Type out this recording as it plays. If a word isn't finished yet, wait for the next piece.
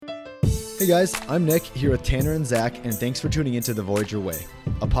Hey guys, I'm Nick here with Tanner and Zach, and thanks for tuning into The Voyage Your Way,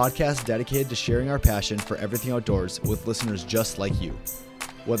 a podcast dedicated to sharing our passion for everything outdoors with listeners just like you.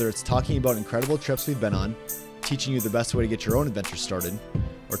 Whether it's talking about incredible trips we've been on, teaching you the best way to get your own adventure started,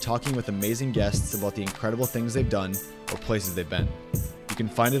 or talking with amazing guests about the incredible things they've done or places they've been. You can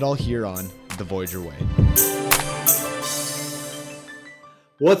find it all here on The Voyage Your Way.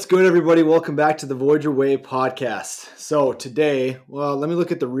 What's good, everybody? Welcome back to the Voyage Your Way podcast. So today, well, let me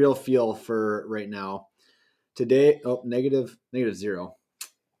look at the real feel for right now. Today, negative 0.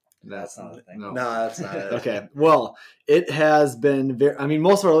 That's not a thing. No, that's not it. Okay. Well, it has been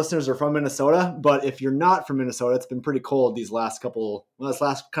most of our listeners are from Minnesota, but if you're not from Minnesota, it's been pretty cold this last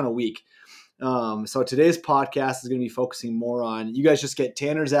kind of week. So today's podcast is going to be focusing more on, you guys just get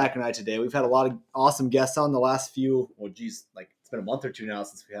Tanner, Zach, and I today. We've had a lot of awesome guests on the last few, it's been a month or two now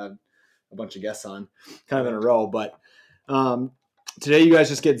since we had a bunch of guests on kind of in a row. But today you guys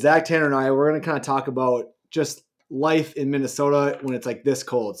just get Zach, Tanner, and I. We're going to kind of talk about just life in Minnesota when it's like this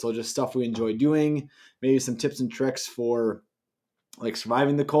cold. So just stuff we enjoy doing, maybe some tips and tricks for like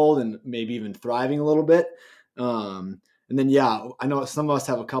surviving the cold and maybe even thriving a little bit. And then, I know some of us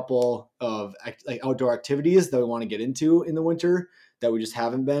have a couple of like outdoor activities that we want to get into in the winter that we just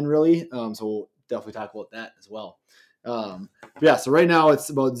haven't been really. So we'll definitely talk about that as well. So right now it's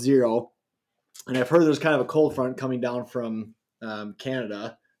about 0. And I've heard there's kind of a cold front coming down from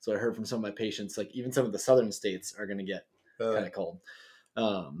Canada. So I heard from some of my patients, like even some of the southern states are going to get kind of cold.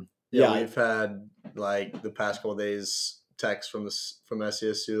 We've had like the past couple of days texts from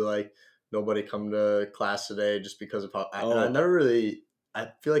SCSU, like nobody come to class today just because of how I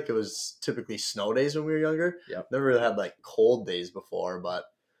feel like it was typically snow days when we were younger. Yep. Never really had like cold days before, but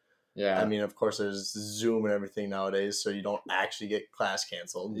yeah, I mean, of course there's Zoom and everything nowadays, so you don't actually get class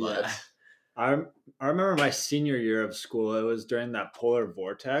canceled. But yeah. I remember my senior year of school. It was during that polar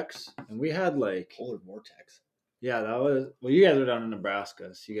vortex, and we had like polar vortex. Yeah, that was you guys were down in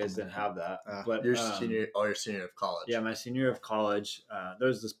Nebraska, so you guys didn't have that. But your senior of college. Yeah, my senior year of college. There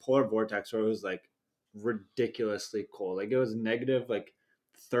was this polar vortex where it was like ridiculously cold. Like it was negative like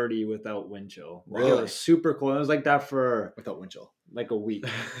 30 without wind chill. Like really? It was super cold. It was like that for without wind chill. Like a week.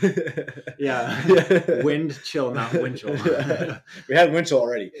 Yeah. Wind chill, not wind chill. We had wind chill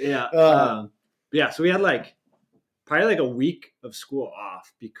already. Yeah. So we had like probably like a week of school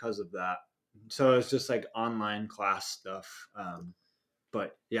off because of that. So it was just like online class stuff.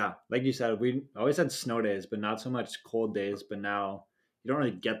 But yeah, like you said, we always had snow days, but not so much cold days. But now you don't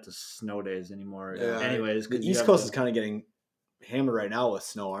really get the snow days anymore. Yeah. Anyways, the East Coast is kind of getting hammered right now with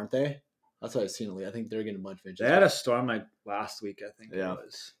snow, aren't they? That's what I've seen. I think they're getting a bunch of inches. They had a storm like last week, I think. Yeah. It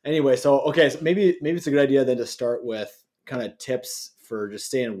was. Anyway, so maybe it's a good idea then to start with kind of tips for just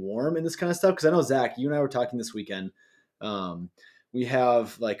staying warm and this kind of stuff. Because I know, Zach, you and I were talking this weekend. We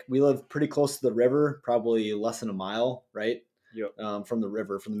live pretty close to the river, probably less than a mile, right? Yep. From the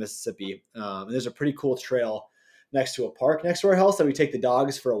river, from the Mississippi. And there's a pretty cool trail next to a park next to our house that we take the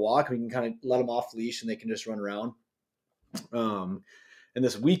dogs for a walk. We can kind of let them off leash and they can just run around. And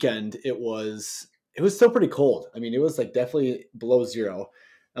this weekend it was still pretty cold. I mean, it was like definitely below 0.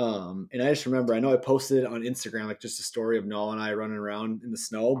 And I just remember, I know I posted on Instagram, like just a story of Noah and I running around in the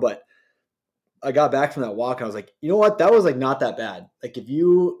snow, but I got back from that walk and I was like, you know what? That was like not that bad. Like if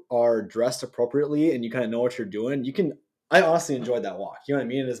you are dressed appropriately and you kind of know what you're doing, I honestly enjoyed that walk. You know what I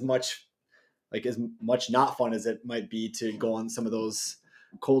mean? As much not fun as it might be to go on some of those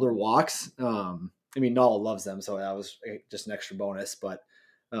colder walks. I mean, Nala loves them, so that was just an extra bonus. But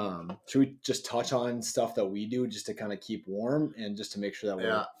should we just touch on stuff that we do just to kind of keep warm and just to make sure that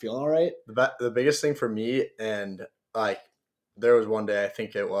we're feeling all right? The biggest thing for me, and like there was one day I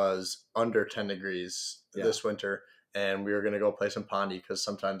think it was under 10 degrees this winter, and we were going to go play some pondy because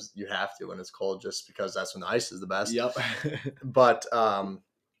sometimes you have to when it's cold just because that's when the ice is the best. Yep. But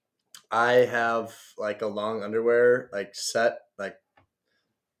I have like a long underwear, like set, like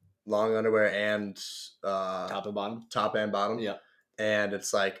long underwear and top and bottom. Yeah. And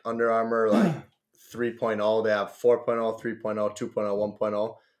it's like Under Armour, like 3.0. They have 4.0, 3.0, 2.0,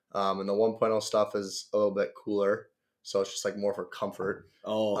 1.0. And the 1.0 stuff is a little bit cooler. So it's just like more for comfort.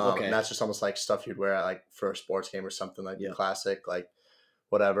 Oh, okay. And that's just almost like stuff you'd wear at like for a sports game or something, like the classic, like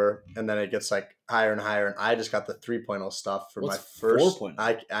whatever. And then it gets like higher and higher. And I just got the 3.0 stuff for my first. 4.0?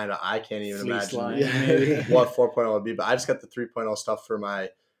 I can't even Fleece imagine what 4.0 would be, but I just got the 3.0 stuff for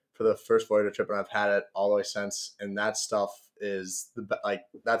the first Voyager trip, and I've had it all the way since. And that stuff is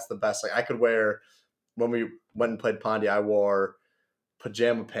that's the best. Like I could wear, when we went and played Pondy, I wore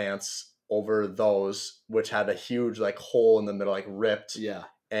pajama pants over those, which had a huge like hole in the middle, like ripped. Yeah.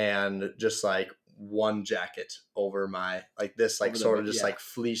 And just like one jacket over my like this like Over the sort of bit, just yeah. like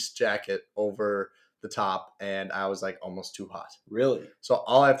fleece jacket over the top, and I was like almost too hot. Really? So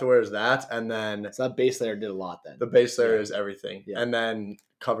all I have to wear is that, and then So that base layer did a lot then. the base layer Yeah. is everything, Yeah. and then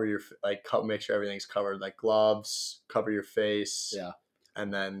cover your make sure everything's covered, like gloves, cover your face, Yeah.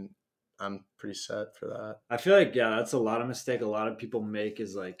 and then I'm pretty set for that. I feel like, yeah, that's a lot of mistake a lot of people make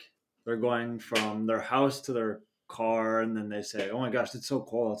is like they're going from their house to their car and then they say, oh my gosh, it's so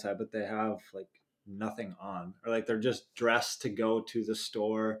cold outside, but they have like nothing on, or like they're just dressed to go to the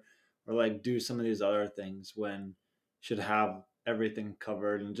store or like do some of these other things when should have everything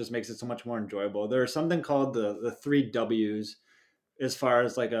covered, and it just makes it so much more enjoyable. There's something called the 3 W's as far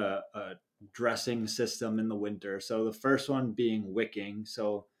as like a dressing system in the winter. So the first one being wicking.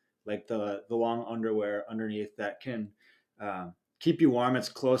 So like the long underwear underneath that can keep you warm. It's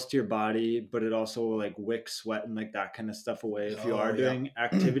close to your body, but it also will like wick sweat and like that kind of stuff away if you are doing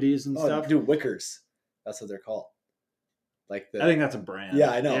activities and stuff. Dude, Wickers. That's what they're called. Like I think that's a brand. Yeah,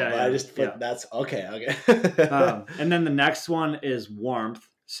 I know, but I just put that's okay. And then the next one is warmth.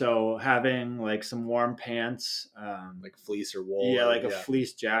 So having like some warm pants, like fleece or wool. yeah, like a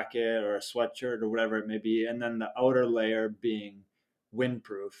fleece jacket or a sweatshirt or whatever it may be, and then the outer layer being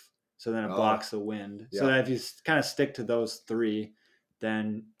windproof, so then it blocks the wind. So that if you kind of stick to those three,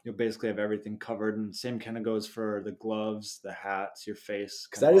 then you'll basically have everything covered. And same kind of goes for the gloves, the hats, your face.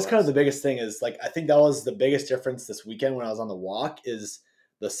 Because that is kind of the biggest thing. Is like I think that was the biggest difference this weekend when I was on the walk. Is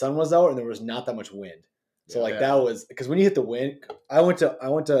the sun was out and there was not that much wind. So that was because when you hit the wind, I went to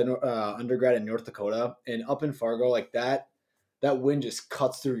undergrad in North Dakota, and up in Fargo, like that wind just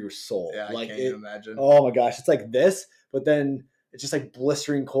cuts through your soul. Yeah, like I can't even imagine. Oh my gosh, it's like this, but then it's just like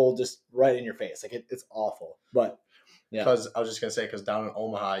blistering cold, just right in your face. Like it's awful. But yeah, because I was just gonna say, because down in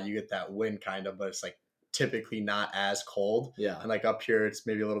Omaha you get that wind kind of, but it's like typically not as cold. Yeah, and like up here it's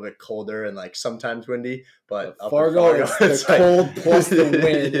maybe a little bit colder and like sometimes windy. But up Fargo, in Fargo it's the cold plus the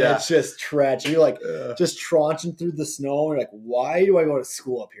wind. Yeah. It's just tragic. You're like just traunching through the snow. And you're like, why do I go to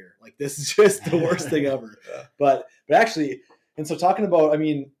school up here? Like this is just the worst thing ever. But actually, and so talking about, I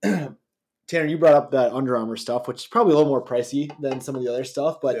mean, Tanner, you brought up that Under Armour stuff, which is probably a little more pricey than some of the other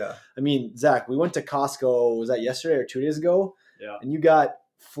stuff. But I mean, Zach, we went to Costco. Was that yesterday or 2 days ago? Yeah. And you got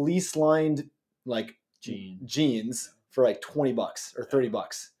fleece lined like jeans for like $20 or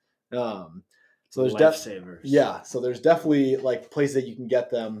 $30. So there's lifesavers. So there's definitely like places that you can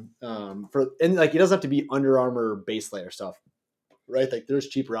get them for, and like it doesn't have to be Under Armour base layer stuff, right? Like there's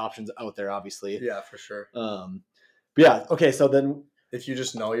cheaper options out there, obviously. Yeah, for sure. But yeah, okay. So then, if you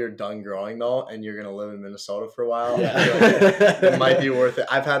just know you're done growing though, and you're gonna live in Minnesota for a while, it might be worth it.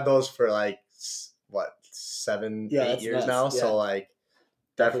 I've had those for like 7-8 years now, so like.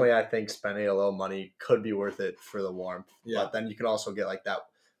 Definitely, I think spending a little money could be worth it for the warmth. Yeah. But then you can also get like that,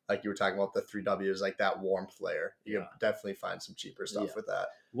 like you were talking about the 3Ws, like that warmth layer. You can definitely find some cheaper stuff with that.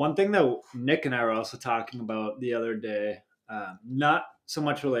 One thing that Nick and I were also talking about the other day, not so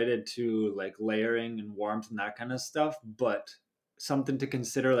much related to like layering and warmth and that kind of stuff, but something to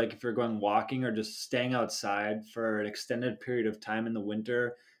consider, like if you're going walking or just staying outside for an extended period of time in the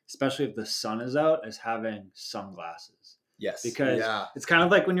winter, especially if the sun is out, is having sunglasses. Yes. Because it's kind of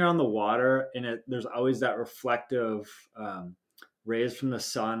like when you're on the water and there's always that reflective rays from the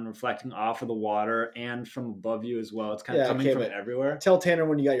sun reflecting off of the water and from above you as well. It's kind of coming from everywhere. Tell Tanner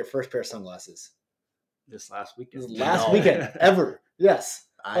when you got your first pair of sunglasses. This last weekend. Weekend ever. Yes.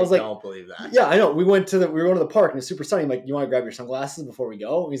 I was like, don't believe that. Yeah, I know. We were going to the park and it's super sunny. I'm like, you want to grab your sunglasses before we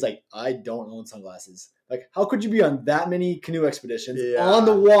go? And he's like, I don't own sunglasses. Like, how could you be on that many canoe expeditions on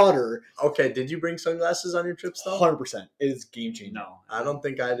the water? Okay, did you bring sunglasses on your trips though? 100%. It is game changing. No, I don't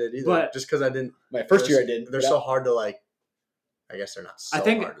think I did either. But just because I didn't. My first year I did. They're so hard to like. I guess they're not so hard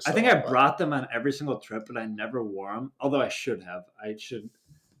to sell. I think I brought them on every single trip, but I never wore them. Although I should have. I should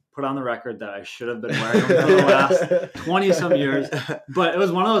put on the record that I should have been wearing them for the last 20-some years. But it was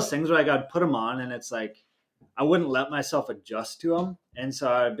one of those things where I got put them on, and it's like I wouldn't let myself adjust to them. And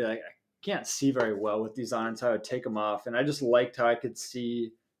so I'd be like, I can't see very well with these on, so I would take them off. And I just liked how I could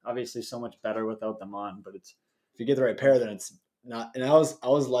see, obviously, so much better without them on. But it's if you get the right pair, then it's not. And I was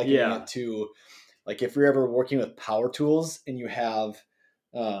liking it to, like, if you're ever working with power tools and you have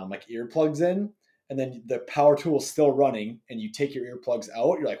like earplugs in, and then the power tool is still running and you take your earplugs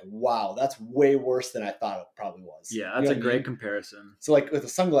out, you're like, wow, that's way worse than I thought it probably was. Yeah, that's a great comparison. So like with the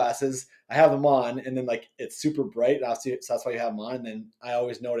sunglasses, I have them on and then like it's super bright. So that's why you have them on. And then I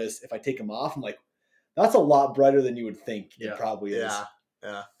always notice if I take them off, I'm like, that's a lot brighter than you would think it probably is.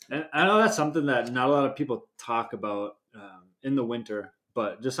 Yeah. And I know that's something that not a lot of people talk about in the winter,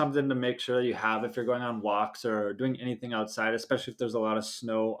 but just something to make sure you have if you're going on walks or doing anything outside, especially if there's a lot of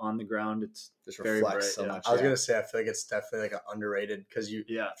snow on the ground. It's Just very reflects bright. so much. I was gonna say I feel like it's definitely like underrated because you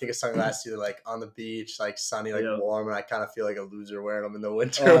think of sunglasses either like on the beach, like sunny, like warm, and I kind of feel like a loser wearing them in the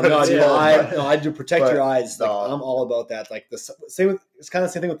winter. Oh, no, dude, I do protect your eyes. Like no. I'm all about that. Like it's kind of the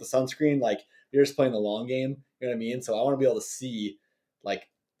same thing with the sunscreen. Like you're just playing the long game. You know what I mean? So I want to be able to see like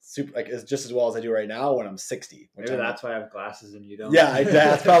super like just as well as I do right now when I'm 60. Maybe that's why I have glasses and you don't. Yeah,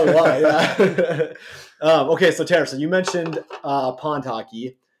 that's probably why. Yeah. Okay, so Tara, so you mentioned pond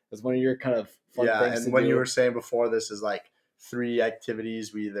hockey as one of your kind of fun things. And when you were saying before, this is like 3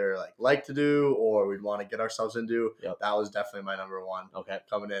 activities we either like to do or we'd want to get ourselves into. Yep. That was definitely my number one. Okay,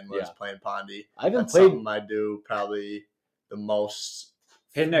 coming in was playing pondy. I haven't That's played. something I do probably the most.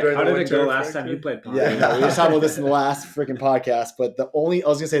 Hey Nick, how did it go last time you played Pawnee? Yeah, no, we just talked about this in the last freaking podcast. But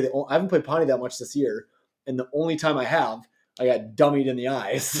I haven't played Pawnee that much this year, and the only time I got dummied in the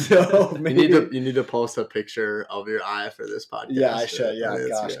eyes. So maybe, you need to post a picture of your eye for this podcast. Yeah, I should. Yeah,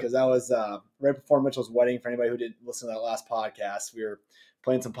 gosh, because that was right before Mitchell's wedding. For anybody who didn't listen to that last podcast, we were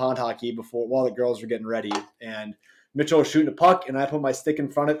playing some pond hockey while the girls were getting ready, and Mitchell was shooting a puck, and I put my stick in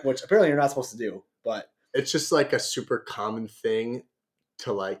front of it, which apparently you're not supposed to do, but it's just like a super common thing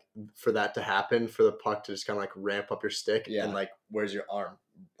to like for that to happen, for the puck to just kind of like ramp up your stick and like where's your arm,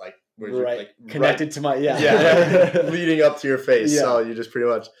 like where's your like connected to my leading up to your face. So you just pretty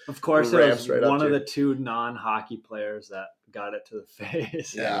much of course it was one of the 2 non-hockey players that got it to the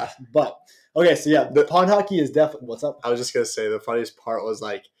face. But okay, so the pond hockey is definitely what's up. I was just gonna say the funniest part was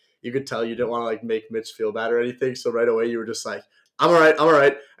like you could tell you didn't want to like make Mitch feel bad or anything, so right away you were just like, I'm all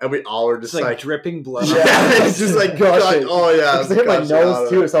right. And we all were just like dripping blood. Yeah, it's just like, gushing. Oh, yeah. Because I hit my nose,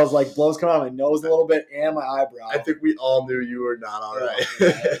 too. So I was like, blood's coming out of my nose a little bit and my eyebrow. I think we all knew you were not all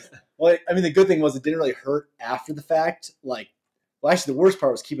right. Well, I mean, the good thing was it didn't really hurt after the fact. Actually, the worst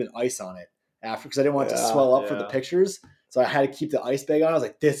part was keeping ice on it after because I didn't want it to swell up for the pictures. So I had to keep the ice bag on. I was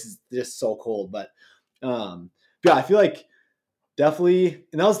like, this is just so cold. But I feel like definitely,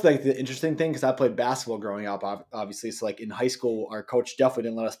 and that was like the interesting thing because I played basketball growing up, obviously. So like in high school, our coach definitely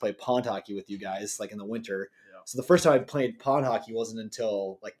didn't let us play pond hockey with you guys like in the winter. Yeah. So the first time I played pond hockey wasn't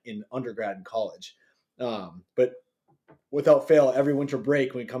until like in undergrad and college. But without fail, every winter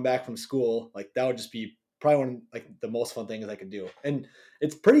break when we come back from school, like that would just be probably one of like the most fun things I could do. And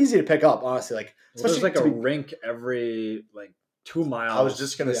it's pretty easy to pick up, honestly. Like especially there's like a rink every like 2 miles. I was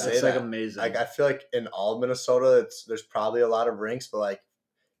just gonna say it's that. Like amazing. Like I feel like in all of Minnesota, there's probably a lot of rinks, but like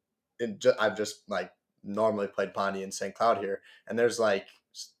I've just like normally played Pawnee in St. Cloud here, and there's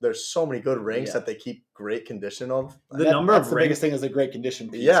so many good rinks that they keep great condition of. That's the biggest thing is the great condition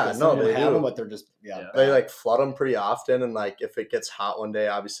piece. Yeah, no, they have do. them, but they're just they like flood them pretty often, and like if it gets hot one day,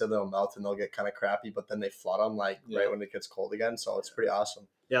 obviously they'll melt and they'll get kind of crappy, but then they flood them right when it gets cold again, so it's pretty awesome.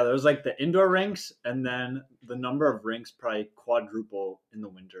 Yeah, there's like the indoor rinks, and then the number of rinks probably quadruple in the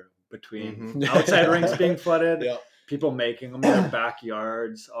winter between outside rinks being flooded, people making them in their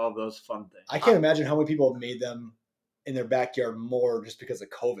backyards, all those fun things. I can't imagine how many people have made them in their backyard more just because of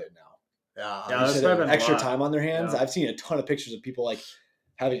COVID now. Yeah, extra time on their hands. I've seen a ton of pictures of people like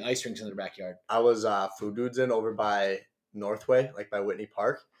having ice rinks in their backyard. I was food dudes in over by Northway, like by Whitney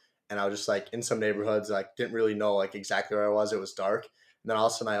Park, and I was just like in some neighborhoods, like didn't really know like exactly where I was. It was dark, and then all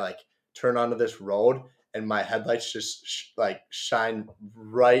of a sudden I like turned onto this road, and my headlights just shine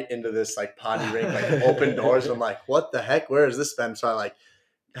right into this like Pawnee rink, like open doors. And I'm like, what the heck? Where has this been? So I like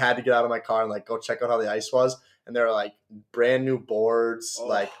had to get out of my car and like go check out how the ice was. And there were like brand new boards,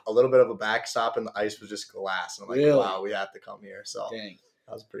 like a little bit of a backstop, and the ice was just glass. And I'm like, wow, we have to come here. So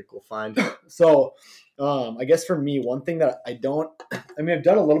that was a pretty cool find. So I guess for me, one thing that I've done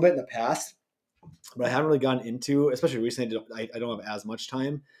a little bit in the past, but I haven't really gotten into, especially recently, I don't have as much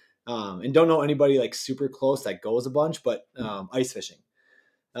time. And don't know anybody like super close that goes a bunch, but ice fishing.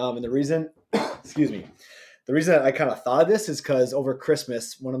 And the reason, the reason that I kind of thought of this is because over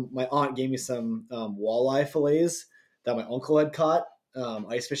Christmas, my aunt gave me some walleye fillets that my uncle had caught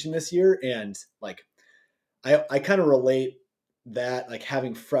ice fishing this year. And like, I kind of relate that like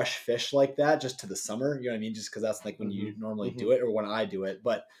having fresh fish like that just to the summer, you know what I mean? Just because that's like when you normally do it or when I do it.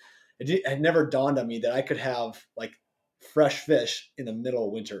 But it had never dawned on me that I could have like fresh fish in the middle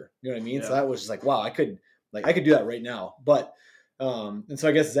of winter. You know what I mean? Yeah. So that was just like, wow, I could do that right now. But and so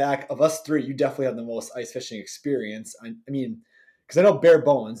I guess Zach, of us three, you definitely have the most ice fishing experience. I mean, because I know bare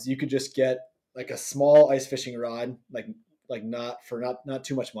bones, you could just get like a small ice fishing rod, like not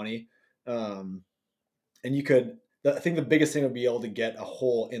too much money, and you could. I think the biggest thing would be able to get a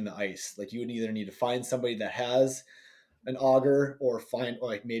hole in the ice. Like you would either need to find somebody that has an auger, or find, or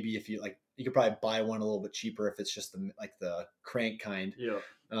like maybe if you like, you could probably buy one a little bit cheaper if it's just the crank kind. Yeah.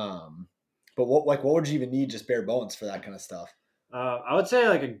 But what would you even need just bare bones for that kind of stuff? I would say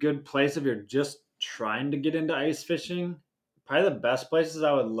like a good place if you're just trying to get into ice fishing. Probably the best places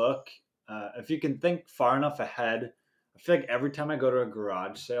I would look, if you can think far enough ahead. I feel like every time I go to a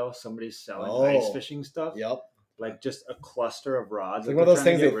garage sale, somebody's selling ice fishing stuff. Yep. Like just a cluster of rods. It's like one of those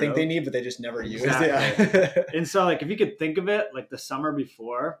things they think they need, but they just never use. Exactly. Yeah. And so like if you could think of it like the summer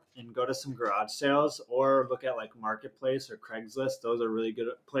before and go to some garage sales or look at like Marketplace or Craigslist, those are really good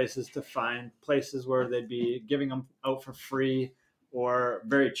places to find places where they'd be giving them out for free or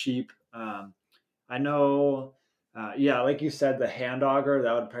very cheap. I know, like you said, the hand auger,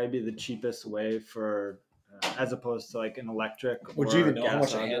 that would probably be the cheapest way for, as opposed to like an electric. Would or you even know how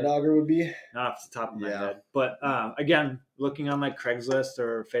much a hand auger would be? Not off the top of my head. But again, looking on like Craigslist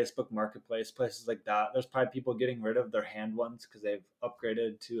or Facebook Marketplace, places like that, there's probably people getting rid of their hand ones because they've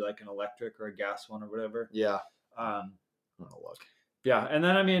upgraded to like an electric or a gas one or whatever. Yeah. Oh, look. Yeah. And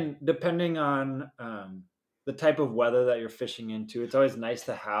then, I mean, depending on the type of weather that you're fishing into, it's always nice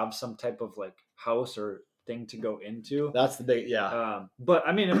to have some type of like house or thing to go into. That's the big, yeah. But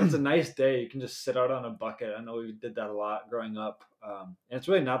I mean, if it's a nice day, you can just sit out on a bucket. I know we did that a lot growing up. And it's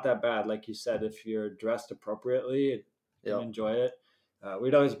really not that bad. Like you said, if you're dressed appropriately, you enjoy it.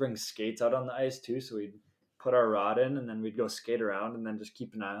 We'd always bring skates out on the ice too. So we'd put our rod in and then we'd go skate around and then just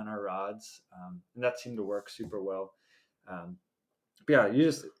keep an eye on our rods. And that seemed to work super well. But yeah, you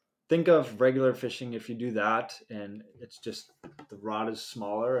just think of regular fishing if you do that, and it's just the rod is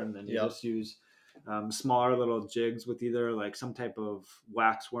smaller, and then you just use smaller little jigs with either like some type of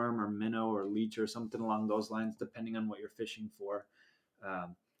wax worm or minnow or leech or something along those lines, depending on what you're fishing for.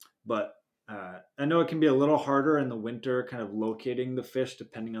 But I know it can be a little harder in the winter, kind of locating the fish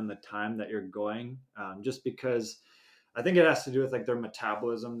depending on the time that you're going, just because I think it has to do with like their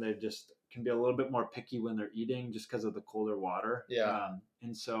metabolism. They just can be a little bit more picky when they're eating just because of the colder water.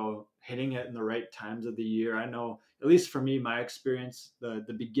 And so hitting it in the right times of the year, I know, at least for me, my experience,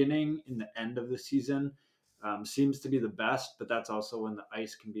 the beginning and the end of the season seems to be the best, but that's also when the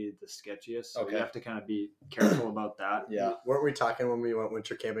ice can be the sketchiest. So you have to kind of be careful about that. Yeah. Weren't we talking when we went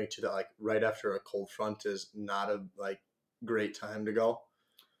winter camping too that like right after a cold front is not a like great time to go?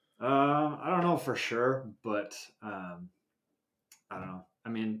 I don't know for sure, but I don't know. I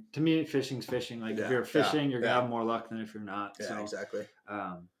mean, to me, fishing's fishing. Like if you're fishing, you're gonna have more luck than if you're not. Yeah, so, exactly.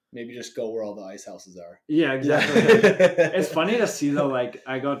 Maybe just go where all the ice houses are. Yeah, exactly. It's funny to see though. Like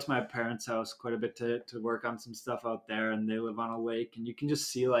I go to my parents' house quite a bit to work on some stuff out there, and they live on a lake, and you can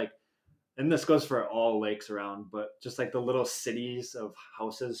just see like, and this goes for all lakes around, but just like the little cities of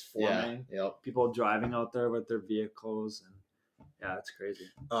houses forming. People driving out there with their vehicles, and yeah, it's crazy.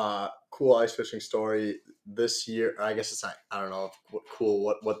 Cool ice fishing story this year. I guess it's not, I don't know if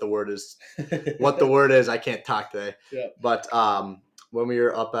cool what the word is. What the word is, I can't talk today. But when we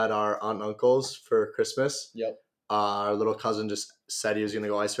were up at our aunt and uncle's for Christmas, our little cousin just said he was going to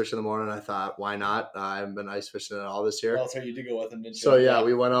go ice fishing in the morning. I thought, why not? I haven't been ice fishing at all this year. Well, so you did go with him, didn't you? So yeah,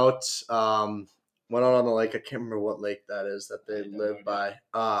 we went out on the lake. I can't remember what lake that is that they live by.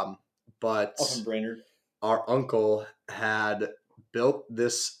 But up in Brainerd, our uncle had built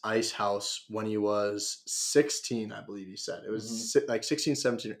this ice house when he was 16, I believe he said. It was like 16,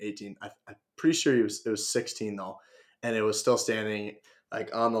 17, or 18. I'm pretty sure it was 16 though. And it was still standing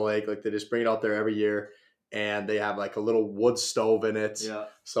like on the lake. Like they just bring it out there every year, and they have like a little wood stove in it.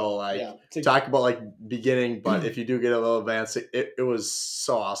 So like talk about like beginning, but if you do get a little advanced, it was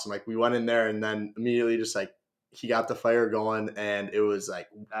so awesome. Like we went in there and then immediately just like he got the fire going, and it was like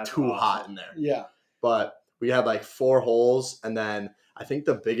too hot in there. But we had like 4 holes, and then I think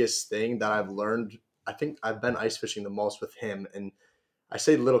the biggest thing that I've learned, I think I've been ice fishing the most with him, and I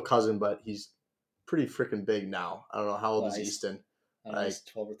say little cousin, but he's pretty freaking big now. I don't know how old is Easton. Like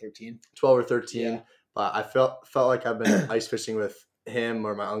 12 or 13. 12 or 13. Yeah. But I felt like I've been ice fishing with him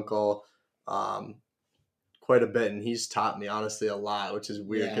or my uncle quite a bit, and he's taught me honestly a lot, which is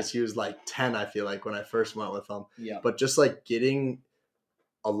weird because he was like 10, I feel like, when I first went with him. But just like getting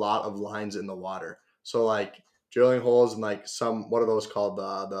a lot of lines in the water. So like drilling holes and like what are those called?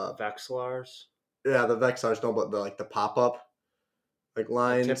 The Vexilars? Yeah, the Vexilars, no, but the pop-up like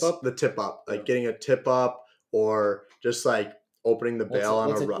lines. The tip up. Like getting a tip up, or just like opening the bail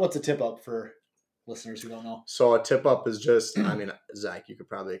on a rod. What's a tip up for listeners who don't know? So a tip up is just, I mean, Zach, you could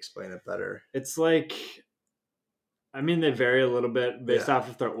probably explain it better. It's like, I mean, they vary a little bit based off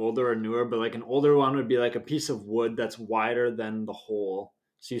if they're older or newer, but like an older one would be like a piece of wood that's wider than the hole.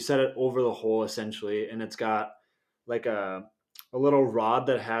 So you set it over the hole essentially, and it's got like a little rod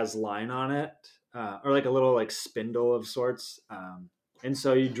that has line on it. or like a little like spindle of sorts. And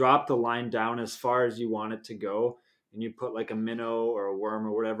so you drop the line down as far as you want it to go, and you put like a minnow or a worm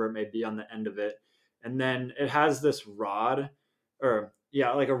or whatever it may be on the end of it. And then it has this rod, or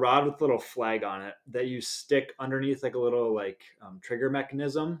yeah, like a rod with a little flag on it that you stick underneath like a little like trigger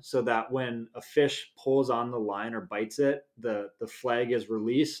mechanism, so that when a fish pulls on the line or bites it, the flag is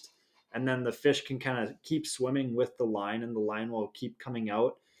released, and then the fish can kind of keep swimming with the line, and the line will keep coming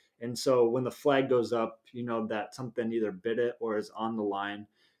out. And so when the flag goes up, you know that something either bit it or is on the line.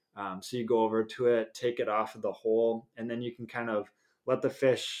 So you go over to it, take it off of the hole, and then you can kind of let the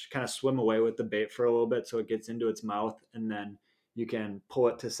fish kind of swim away with the bait for a little bit so it gets into its mouth, and then you can pull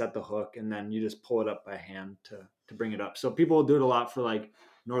it to set the hook, and then you just pull it up by hand to bring it up. So people will do it a lot for like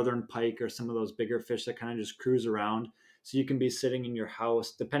northern pike or some of those bigger fish that kind of just cruise around. So you can be sitting in your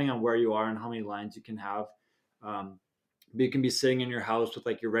house, depending on where you are and how many lines you can have. But you can be sitting in your house with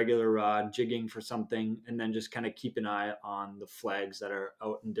like your regular rod, jigging for something, and then just kind of keep an eye on the flags that are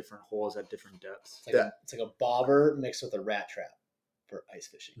out in different holes at different depths. It's like a bobber mixed with a rat trap for ice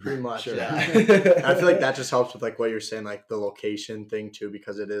fishing. Pretty much, Sure. yeah. I feel like that just helps with like what you're saying, like the location thing too,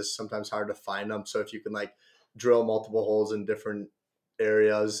 because it is sometimes hard to find them. So if you can like drill multiple holes in different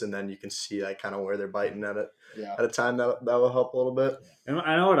areas, and then you can see like kind of where they're biting at it at a time, that will help a little bit. And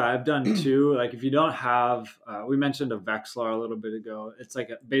I know what I've done too. Like if you don't have, we mentioned a Vexlar a little bit ago. It's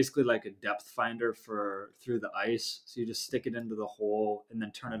like basically like a depth finder for through the ice. So you just stick it into the hole and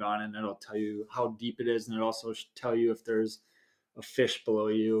then turn it on, and it'll tell you how deep it is, and it also tell you if there's a fish below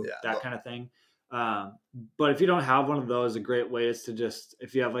you, that kind of thing. But if you don't have one of those, a great way is to just,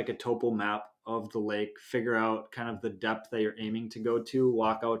 if you have like a topo map of the lake, figure out kind of the depth that you're aiming to go to,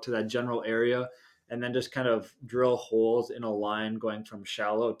 walk out to that general area, and then just kind of drill holes in a line going from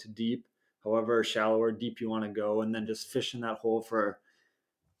shallow to deep, however shallow or deep you want to go, and then just fish in that hole for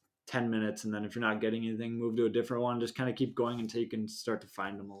 10 minutes. And then if you're not getting anything, move to a different one. Just kind of keep going until you can start to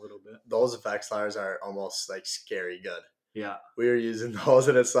find them a little bit. Those Vexlars are almost like scary good. Yeah. We were using those,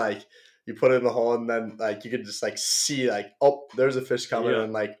 and it's like you put it in the hole, and then like you could just like see like, oh, there's a fish coming,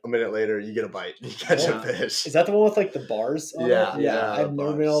 and like a minute later you get a bite, you catch a fish. Is that the one with like the bars on Yeah, it? yeah, I've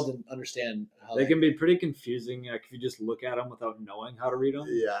never been able to understand how they can be pretty confusing, like if you just look at them without knowing how to read them.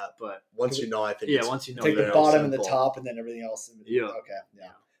 Yeah, but once you know, I think once you know, take the bottom and the top, and then everything else in between. Yeah. Okay.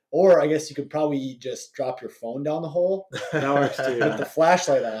 Yeah. Or I guess you could probably just drop your phone down the hole. That works too. With the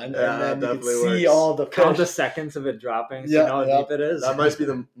flashlight on, and then you can see all the fish. Count the seconds of it dropping, so you know how deep it is. That might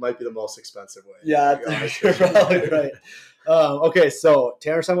be the most expensive way. Yeah, you're probably right. Okay, so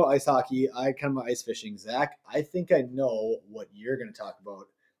Tanner's talking about ice hockey. I come about ice fishing. Zach, I think I know what you're going to talk about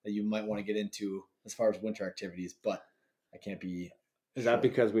that you might want to get into as far as winter activities, but I can't be. Is that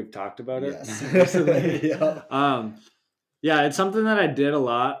because we've talked about it? Yes. Yeah. Yeah, it's something that I did a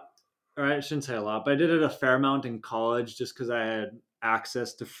lot, or I shouldn't say a lot, but I did it a fair amount in college just because I had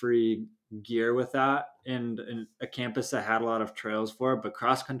access to free gear with that, and a campus that had a lot of trails for it. But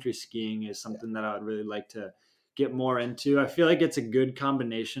cross-country skiing is something that I would really like to get more into. I feel like it's a good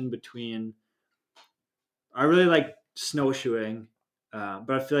combination between, I really like snowshoeing, but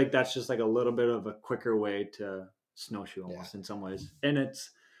I feel like that's just like a little bit of a quicker way to snowshoe almost in some ways. And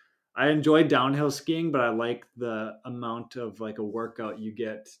I enjoy downhill skiing, but I like the amount of like a workout you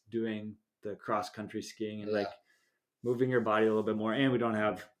get doing the cross country skiing and like moving your body a little bit more. And we don't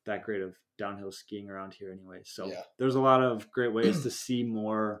have that great of downhill skiing around here anyway. So there's a lot of great ways to see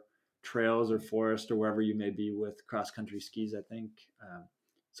more trails or forest or wherever you may be with cross country skis, I think.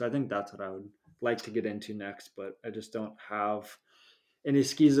 So I think that's what I would like to get into next, but I just don't have any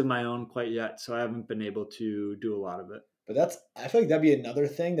skis of my own quite yet. So I haven't been able to do a lot of it. But I feel like that'd be another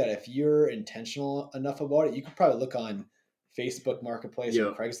thing that if you're intentional enough about it, you could probably look on Facebook Marketplace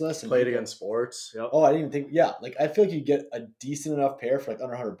or Craigslist and Play it against sports. Yep. Oh, I didn't even think. Yeah, like I feel like you get a decent enough pair for like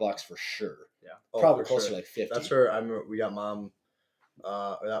under $100 for sure. Yeah, probably closer to like 50. That's where I remember we got mom.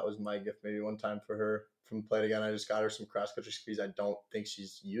 That was my gift maybe one time for her from Play It Again. I just got her some cross country skis. I don't think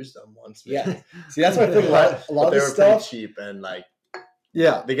she's used them once. Maybe. Yeah, see that's what I think. A lot of this they were stuff pretty cheap and like.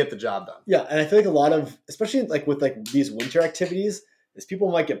 Yeah, they get the job done. Yeah, and I feel like a lot of, especially like with like these winter activities, is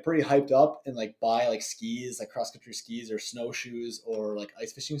people might get pretty hyped up and like buy like skis, like cross country skis or snowshoes or like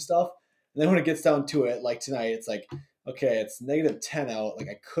ice fishing stuff. And then when it gets down to it, like tonight, it's like, okay, it's -10 out. Like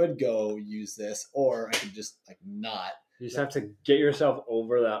I could go use this, or I could just like not. You just have to get yourself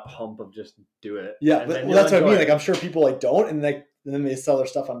over that hump of just do it. Yeah, but that's what I mean. Like I'm sure people like don't, and then they sell their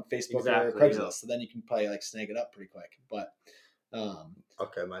stuff on Facebook or Craigslist. Yeah. So then you can probably like snag it up pretty quick. But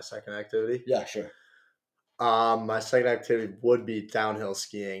okay, my second activity. Yeah, sure. My second activity would be downhill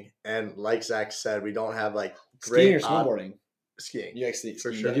skiing, and like Zach said, we don't have like skiing or snowboarding. skiing. You like skiing?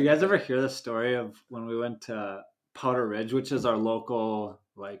 For sure. Did you guys ever hear the story of when we went to Powder Ridge, which is our local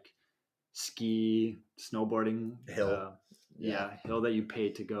like ski snowboarding Hill? hill that you pay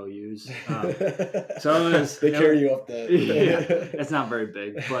to go use. So they carry you up the. It's not very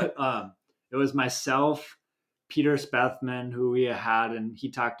big, but it was myself, Peter Spethman, who we had, and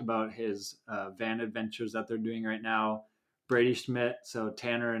he talked about his van adventures that they're doing right now. Brady Schmidt, so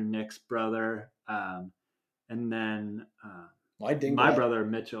Tanner and Nick's brother, and then my brother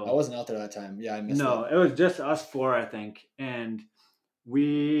Mitchell. I wasn't out there that time. Yeah, I missed it. No, it was just us four, I think, and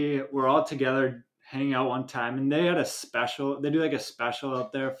we were all together hanging out one time, and they had a special. They do like a special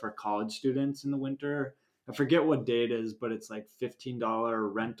out there for college students in the winter. I forget what day it is, but it's like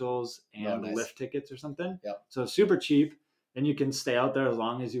 $15 rentals and nice. lift tickets or something. Yep. So super cheap, and you can stay out there as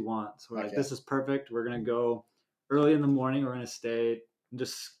long as you want. So we're like, Okay. this is perfect. We're gonna go early in the morning. We're gonna stay and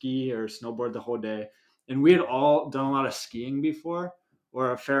just ski or snowboard the whole day. And we had all done a lot of skiing before,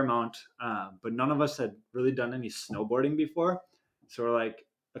 or a fair amount, but none of us had really done any snowboarding before. So we're like,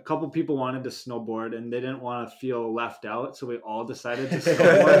 a couple people wanted to snowboard and they didn't want to feel left out. So we all decided to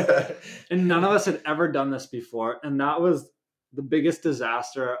snowboard. And none of us had ever done this before. And that was the biggest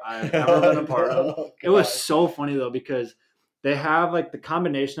disaster I've ever been a part of. It was so funny though, because they have like the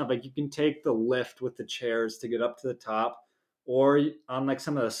combination of like, you can take the lift with the chairs to get up to the top, or on like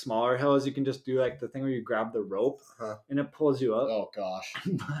some of the smaller hills, you can just do like the thing where you grab the rope and it pulls you up. Oh gosh.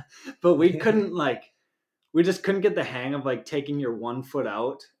 But we couldn't we just couldn't get the hang of like taking your 1 foot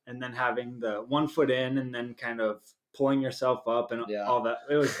out and then having the 1 foot in and then kind of pulling yourself up and all that.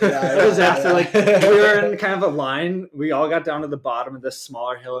 It was a disaster. Like we were in kind of a line. We all got down to the bottom of this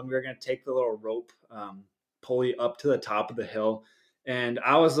smaller hill and we were going to take the little rope pulley up to the top of the hill. And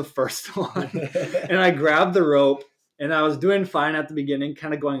I was the first one. And I grabbed the rope. And I was doing fine at the beginning,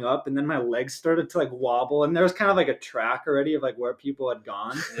 kind of going up, and then my legs started to like wobble, and there was kind of like a track already of like where people had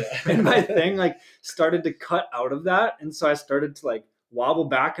gone, and my thing like started to cut out of that, and so I started to like wobble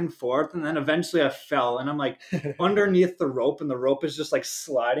back and forth, and then eventually I fell, and I'm like underneath the rope, and the rope is just like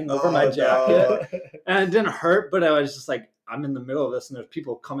sliding over my jacket, and it didn't hurt, but I was just like, I'm in the middle of this, and there's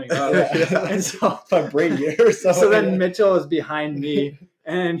people coming up, and so Brady or something. So then Mitchell is behind me,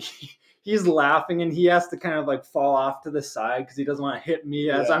 and he's laughing and he has to kind of like fall off to the side because he doesn't want to hit me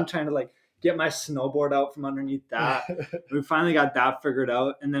as I'm trying to like get my snowboard out from underneath that. We finally got that figured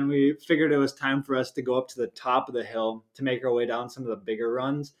out. And then we figured it was time for us to go up to the top of the hill to make our way down some of the bigger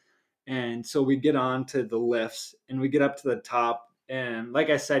runs. And so we get on to the lifts and we get up to the top. And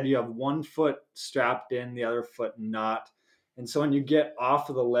like I said, you have 1 foot strapped in, the other foot not. And so when you get off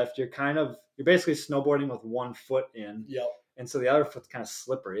of the lift, you're basically snowboarding with 1 foot in. Yep. And so the other foot's kind of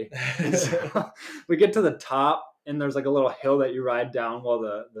slippery. And so we get to the top and there's like a little hill that you ride down while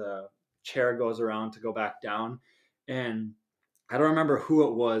the chair goes around to go back down. And I don't remember who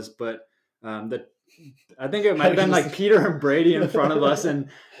it was, but I think it might have been like Peter and Brady in front of us, and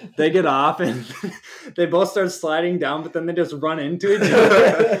they get off and they both start sliding down, but then they just run into each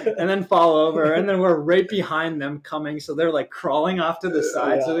other and then fall over. And then we're right behind them coming. So they're like crawling off to the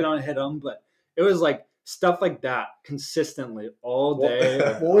side so we don't hit them. But it was like stuff like that consistently all day.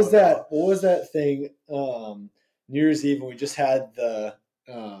 What was that thing? New Year's Eve when we just had the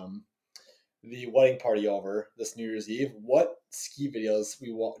wedding party over this New Year's Eve. What ski videos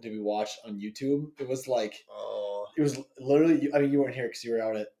did we watch on YouTube? It was like, it was literally, I mean, you weren't here because you were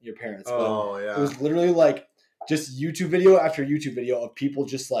out at your parents. But it was literally like just YouTube video after YouTube video of people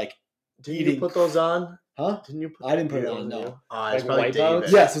just like Did you put those on? Huh? Didn't you put I didn't put it on, no. It's probably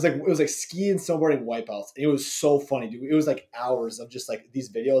David. Yes, it was like ski and snowboarding wipeouts. It was so funny, dude. It was like hours of just like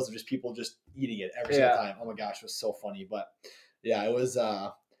these videos of just people just eating it every single time. Oh my gosh, it was so funny. But yeah, it was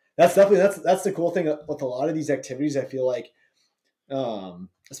that's the cool thing with a lot of these activities. I feel like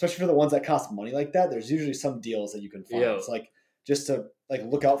especially for the ones that cost money like that, there's usually some deals that you can find. It's like just to like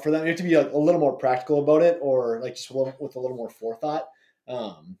look out for them. You have to be like a little more practical about it, or like just with a little more forethought.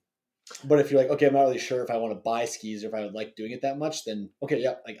 But if you're like, okay, I'm not really sure if I want to buy skis or if I would like doing it that much, then okay,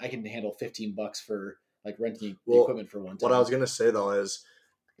 yeah, like I can handle $15 for like renting the equipment for one time. What I was gonna say though is,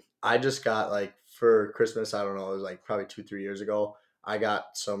 I just got like for Christmas, I don't know, it was like probably 2-3 years ago. I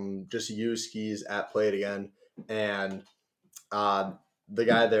got some just used skis at Play It Again, and the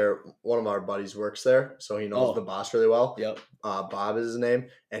guy there, one of our buddies works there, so he knows the boss really well. Yep. Bob is his name,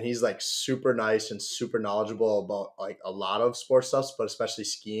 and he's like super nice and super knowledgeable about like a lot of sports stuff, but especially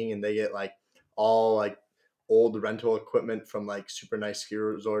skiing. And they get like all like old rental equipment from like super nice ski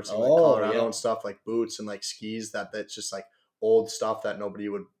resorts in like Colorado and stuff, like boots and like skis that's just like old stuff that nobody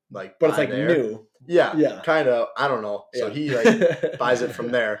would like. But it's like new. Yeah. Kind of. I don't know. So he like buys it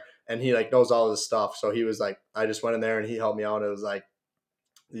from there. and he like knows all this stuff. So he was like, I just went in there and he helped me out. It was like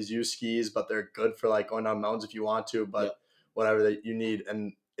these used skis, but they're good for like going down mountains if you want to, but whatever that you need,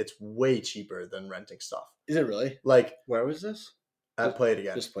 and it's way cheaper than renting stuff. Is it really? Like Where was this? at Play It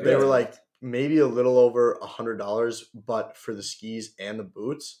Again, Just Play It they were Again. like maybe a little over $100, but for the skis and the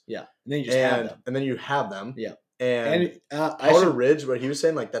boots, Yeah. And then you just have them. and then you have them, Yeah. And I Powder should, Ridge, what he was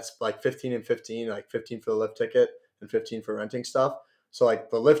saying, like that's like 15 and 15, like 15 for the lift ticket and 15 for renting stuff. So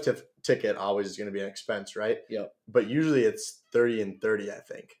like the lift ticket always is going to be an expense, right? Yep. But usually it's 30 and 30, I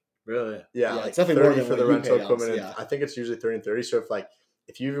think. Really? Yeah, Yeah, like it's definitely more 30 than for what the you rental paid equipment. else, And yeah. I think it's usually 30 and 30. So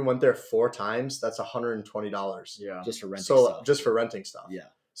if you even went there 4 times, that's $120. Yeah. just for renting So stuff. just for renting stuff. Yeah.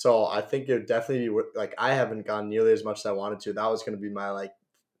 So I think it would definitely be like I haven't gone nearly as much as I wanted to. That was going to be my like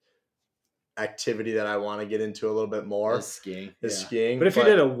activity that I want to get into a little bit more. Is skiing. Is Yeah. skiing. But if you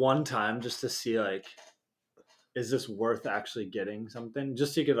did it one time just to see like, is this worth actually getting something?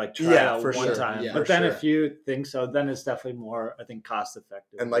 Just so you could like try it out for one sure. time. Yeah, but for then sure. if you think so, then it's definitely more, I think, cost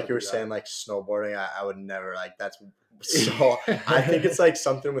effective. And like to you were do that. saying, like snowboarding, I would never like that's so. I think it's like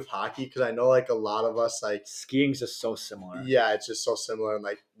something with hockey because I know like a lot of us like skiing's just so similar. yeah, it's just so similar and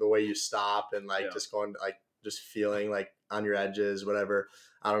like the way you stop and like Yeah. just going like just feeling like on your edges, whatever.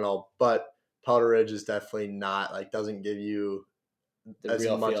 I don't know, but Powder Ridge is definitely not like doesn't give you The as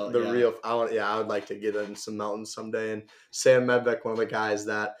real much feel, the yeah. real. I would like to get in some mountains someday. And Sam Medbeck, one of the guys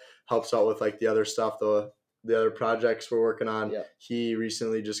that helps out with like the other stuff, the other projects we're working on. Yeah. He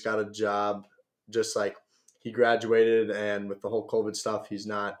recently just got a job. Just like he graduated, and with the whole COVID stuff,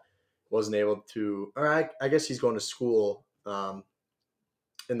 wasn't able to. Or I guess he's going to school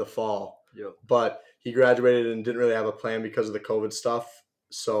in the fall. Yep. But he graduated and didn't really have a plan because of the COVID stuff.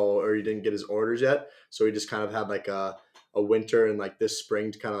 Or he didn't get his orders yet. So he just kind of had like a winter and like this spring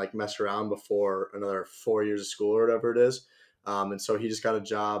to kind of like mess around before another 4 years of school or whatever it is. And so he just got a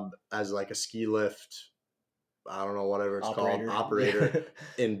job as like a ski lift, I don't know, whatever it's called, operator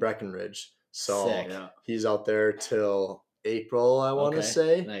in Breckenridge. So Sick. Yeah. he's out there till April, I want to Okay.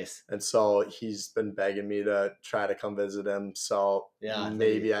 say. Nice. And so he's been begging me to try to come visit him. So Yeah,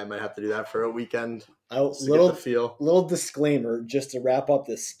 maybe I might have to do that for a weekend just to Little get the feel. little disclaimer just to wrap up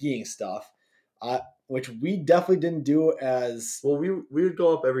the skiing stuff, which we definitely didn't do as Well, we would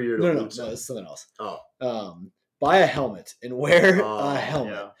go up every year to no, Boots. it's something else. Oh, Buy a helmet and wear Oh, a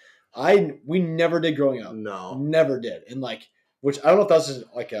helmet. Yeah. We never did growing up. no. Never did. And like, which I don't know if that's just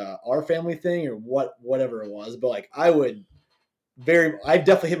like our family thing or whatever it was, but like I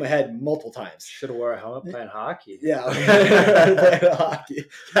definitely hit my head multiple times. Should have wore a helmet playing hockey. Yeah. Playing hockey.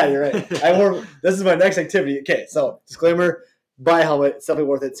 Yeah, you're right. This is my next activity. Okay. So disclaimer, buy a helmet. It's definitely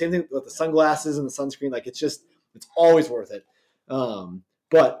worth it. Same thing with the sunglasses and the sunscreen. Like it's always worth it.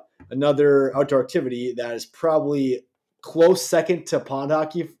 But another outdoor activity that is probably close second to pond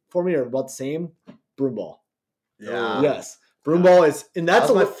hockey for me, or about the same, broomball. Yeah. Yes, broomball is, and That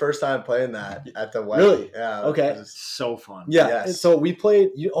that's was my first time playing that at the wedding. Really? Yeah. Okay. it was- So fun. yeah. Yes. And so we played.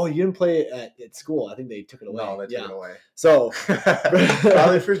 You didn't play it at school. I think they took it away. No, they yeah. took it away. So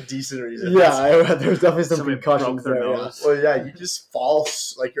Probably for decent reasons. yeah, there's definitely some Somebody concussions broke their there. Yeah. nose. Well, yeah, you just fall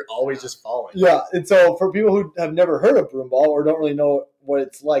like you're always just falling. Yeah, and so for people who have never heard of broomball or don't really know what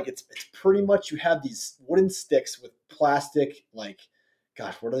it's like, it's pretty much you have these wooden sticks with plastic, like,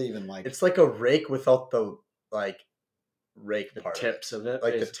 gosh, what are they even like? It's like a rake without the like rake The part tips of it.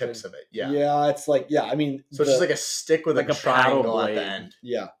 like the basically. tips of it. Yeah. Yeah, it's like, yeah, I mean, So it's just like a stick with like a a paddle triangle at the blade. end.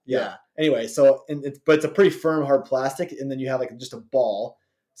 yeah. Anyway, so but it's a pretty firm, hard plastic, and then you have like just a ball.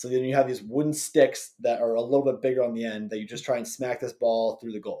 So then you have these wooden sticks that are a little bit bigger on the end that you just try and smack this ball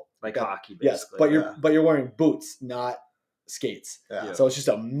through the goal. Like Yeah. hockey, Yes, basically. but you're wearing boots, not skates. Yeah. So it's just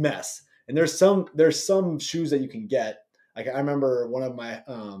a mess. And there's some shoes that you can get. Like I remember one of my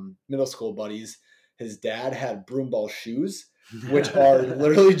middle school buddies, his dad had broomball shoes, which are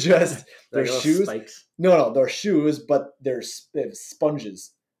literally just their Like little shoes. spikes. No, they're shoes, but they have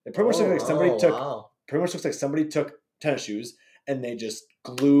sponges. It pretty much looks like somebody took Wow. pretty much looks like somebody took tennis shoes and they just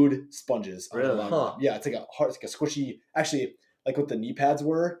glued sponges on the Really? bottom. Huh. Yeah, it's like a squishy. Actually, like what the knee pads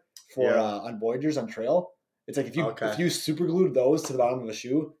were for Yeah. on Voyagers on trail. It's like if Okay. you super glued those to the bottom of a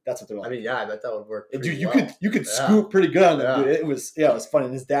shoe, that's what they're like. I mean, yeah, I bet that would work. And pretty dude, well. you could Yeah. scoot pretty good on them. Yeah. Dude. It was funny.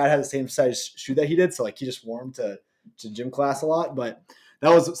 And his dad had the same size shoe that he did, so like he just wore them to gym class a lot. But that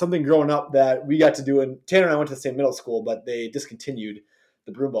was something growing up that we got to do. And Tanner and I went to the same middle school, but they discontinued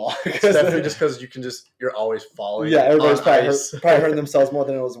the broomball. It's definitely just because you're always falling. Yeah, everybody's on probably ice. hurting themselves more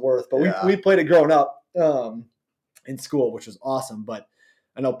than it was worth. But Yeah. we played it growing up in school, which was awesome. But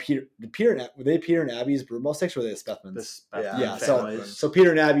I know Peter and Abby's broomball sticks, or were they the Spethmans? This Yeah. Yeah, families. so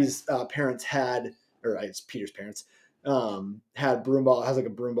Peter and Abby's parents had, or it's Peter's parents, had Broomball, has like a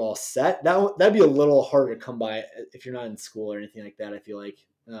Broomball set. That'd be a little harder to come by if you're not in school or anything like that. I feel like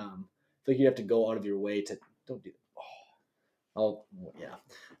you have to go out of your way to don't do. Oh, yeah.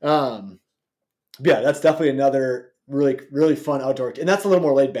 Yeah, that's definitely another really really fun outdoor, and that's a little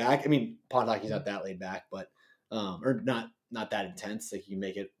more laid back. I mean, pond hockey's not that laid back, but or not that intense. Like you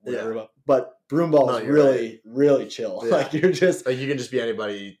make it whatever, Yeah. but Broomball is really really chill. Yeah. Like you're just like you can just be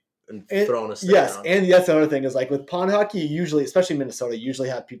anybody and throwing a stick yes, around. and that's another thing is like with pond hockey, you usually, especially in Minnesota, you usually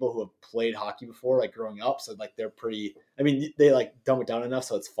have people who have played hockey before, like growing up. So like they're pretty. I mean, they like dumb it down enough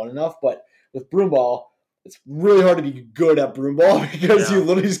so it's fun enough. But with broomball, it's really hard to be good at broomball because you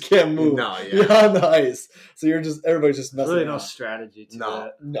literally just can't move beyond the ice. So everybody's just messing. Really around. no strategy to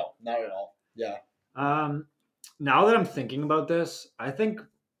it. No, not at all. Yeah. Now that I'm thinking about this, I think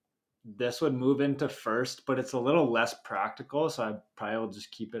this would move into first, but it's a little less practical, so I probably will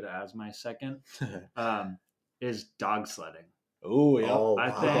just keep it as my second. Is dog sledding. Oh yeah,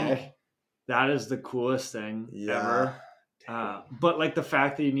 I think that is the coolest thing ever. But like the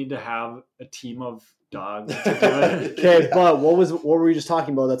fact that you need to have a team of dogs to do it. Okay, but what were we just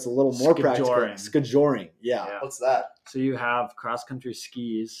talking about? That's a little more practical. Skijoring. Yeah. What's that? So you have cross country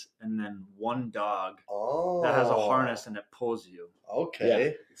skis and then one dog that has a harness and it pulls you. Okay.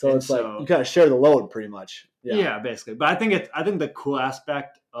 Yeah. So it's like you kind of share the load pretty much. Yeah, basically. But I think the cool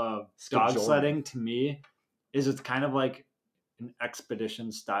aspect of dog sledding to me is it's kind of like an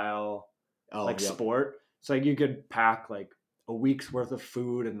expedition style sport. So like you could pack like a week's worth of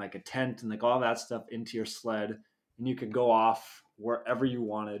food and like a tent and like all that stuff into your sled, and you could go off wherever you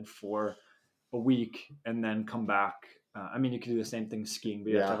wanted for a week and then come back. I mean, you could do the same thing skiing,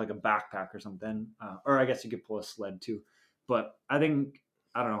 but you have to have like a backpack or something. Or I guess you could pull a sled too. But I don't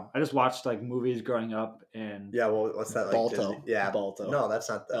know. I just watched like movies growing up and well, what's that like? Balto. Disney? Yeah, Balto. No, that's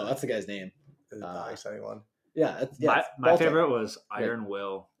not the. No, that's the guy's name. The exciting one. Yeah, my favorite was Iron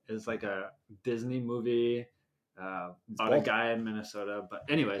Will. It's like a Disney movie about a guy in Minnesota. But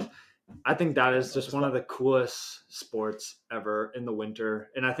anyways, I think that is just one of the coolest sports ever in the winter.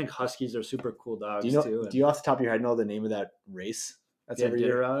 And I think Huskies are super cool dogs too. Do you off the top of your head know the name of that race? That's every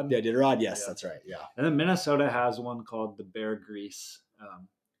year. Yeah, Iditarod. Yes, that's right. Yeah. And then Minnesota has one called the Bear Grease,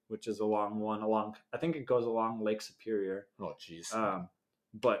 which is a long one along. I think it goes along Lake Superior. Oh, jeez.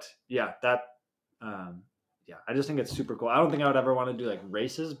 But yeah, that. I just think it's super cool. I don't think I would ever want to do like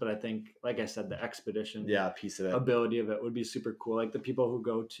races, but I think, like I said, the expedition, piece of it, ability of it would be super cool. Like the people who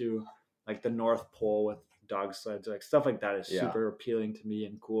go to like the North Pole with dog sleds, like stuff like that is super appealing to me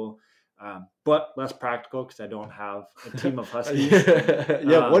and cool. But less practical because I don't have a team of Huskies.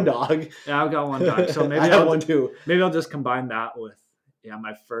 One dog. Yeah, I've got one dog. So maybe I have one too. Maybe I'll just combine that with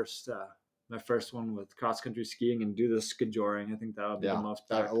my first one with cross country skiing and do the skijoring. I think that would be the most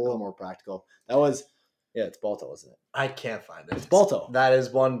practical. A little more practical. That was. Yeah, it's Balto, isn't it? I can't find it. It's Balto. That is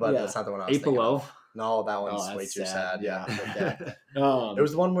one, but that's not the one I was thinking of. No, that one's way too sad. Yeah. It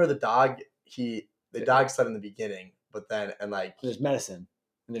was the one where the dog sled in the beginning, but then there's medicine,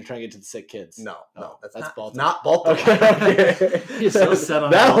 and they're trying to get to the sick kids. No, that's Balto. Not Balto. Okay. He's so set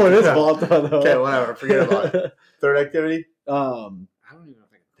on that one is Balto though. Okay, whatever. Forget about it. Third activity. I don't even know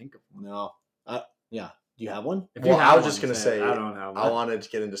if I can think of one. No. Yeah. Do you have one? I was just gonna say I don't have one. I wanted to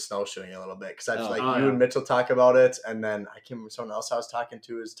get into snowshoeing a little bit because you and Mitchell talk about it, and then I can't remember someone else I was talking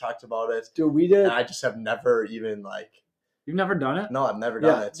to has talked about it. Dude, we did. And I just have never even You've never done it? No, I've never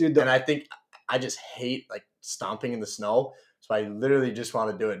done it, dude. And I think I just hate stomping in the snow. So I literally just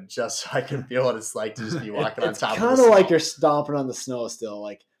want to do it just so I can feel what it's like to just be walking on top of the snow. It's kind of like you're stomping on the snow still.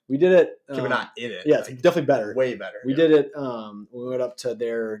 Like we did it. We're not in it. Yeah, it's definitely better. Way better. We did it. We went up to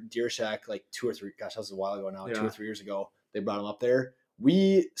their deer shack like 2 or 3. Gosh, that was a while ago now. 2 or 3 years ago. They brought them up there.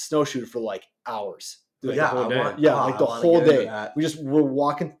 We snowshoed for like hours. The whole day. The whole day. We just were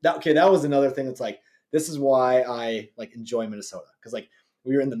walking. That was another thing that's like, this is why I enjoy Minnesota. Because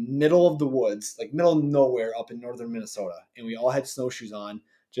we were in the middle of the woods, middle of nowhere up in northern Minnesota. And we all had snowshoes on,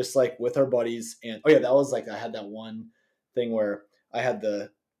 just with our buddies. And that was I had that one thing where I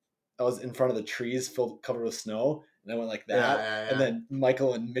was in front of the trees covered with snow. And I went like that. Yeah. And then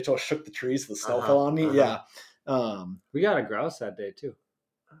Michael and Mitchell shook the trees. So the snow fell on me. Yeah. We got a grouse that day too.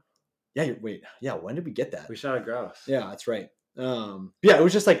 Yeah, wait. Yeah, when did we get that? We shot a grouse. Yeah, that's right. It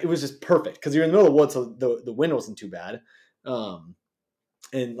was just perfect because you're in the middle of the woods, so the wind wasn't too bad. And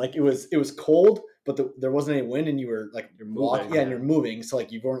it was cold, but there wasn't any wind, and you were you're moving. And you're moving, so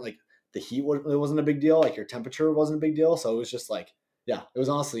you weren't the heat it wasn't a big deal. Your temperature wasn't a big deal, so it was just it was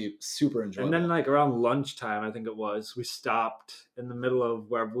honestly super enjoyable. And then around lunchtime, I think it was, we stopped in the middle of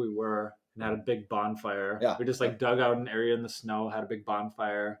wherever we were and had a big bonfire. Yeah. We just dug out an area in the snow, had a big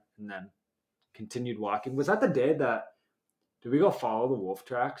bonfire, and then continued walking. Was that the day that did we go follow the wolf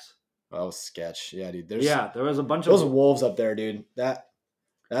tracks? That was sketch. Yeah, dude. There was a bunch those of wolves up there, dude.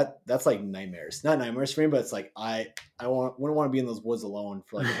 That's like nightmares. Not nightmares for me, but it's like I wouldn't want to be in those woods alone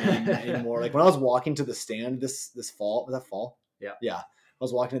for like anymore. Like when I was walking to the stand this fall, was that fall? Yeah. Yeah. I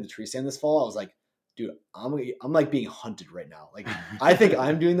was walking to the tree stand this fall. I was like, dude, I'm like being hunted right now. Like I think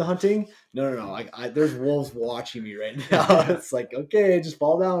I'm doing the hunting. No. Like there's wolves watching me right now. It's like, okay, just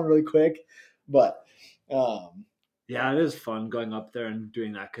fall down really quick. But yeah, it is fun going up there and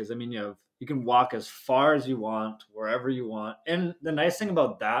doing that because I mean you can walk as far as you want, wherever you want. And the nice thing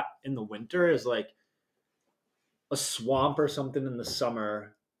about that in the winter is like a swamp or something in the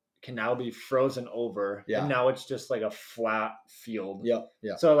summer can now be frozen over. Yeah. And now it's just like a flat field. yeah.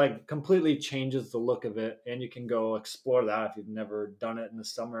 So like completely changes the look of it. And you can go explore that if you've never done it in the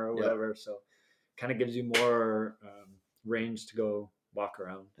summer or whatever. So kind of gives you more range to go walk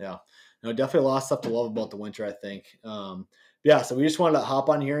around. Yeah. No, definitely a lot of stuff to love about the winter, I think. Yeah, so we just wanted to hop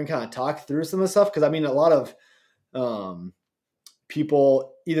on here and kind of talk through some of the stuff because I mean a lot of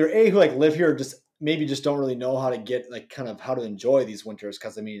people either who like live here or just maybe just don't really know how to get like kind of how to enjoy these winters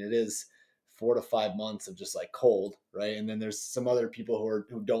because I mean it is 4 to 5 months of just like cold, right? And then there's some other people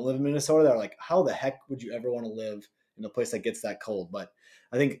who don't live in Minnesota that are like, how the heck would you ever want to live in a place that gets that cold? But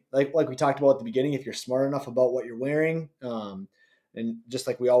I think like we talked about at the beginning, if you're smart enough about what you're wearing, and just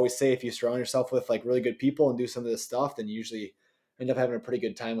like we always say, if you surround yourself with like really good people and do some of this stuff, then you usually end up having a pretty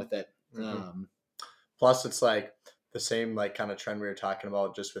good time with it. Mm-hmm. Plus, it's like the same like kind of trend we were talking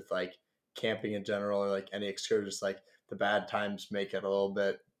about just with like camping in general or like any excursion. Just like the bad times make it a little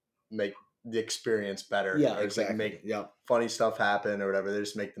bit make the experience better. Yeah, or exactly. Like make funny stuff happen or whatever. They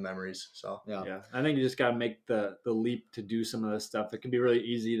just make the memories. So yeah, I think you just got to make the leap to do some of this stuff. It can be really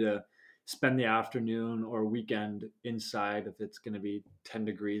easy to spend the afternoon or weekend inside if it's going to be 10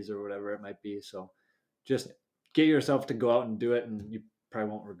 degrees or whatever it might be. So just get yourself to go out and do it and you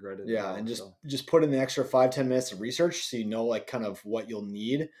probably won't regret it. Yeah. And just put in the extra 5-10 minutes of research so you know like kind of what you'll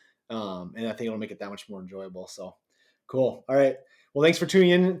need. And I think it'll make it that much more enjoyable. So cool. All right. Well, thanks for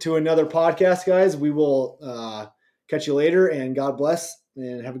tuning in to another podcast, guys. We will catch you later and God bless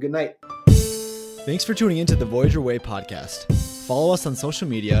and have a good night. Thanks for tuning in to the Voyager Way podcast. Follow us on social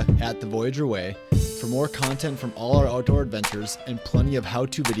media at The Voyager Way for more content from all our outdoor adventures and plenty of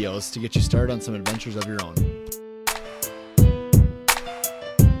how-to videos to get you started on some adventures of your own.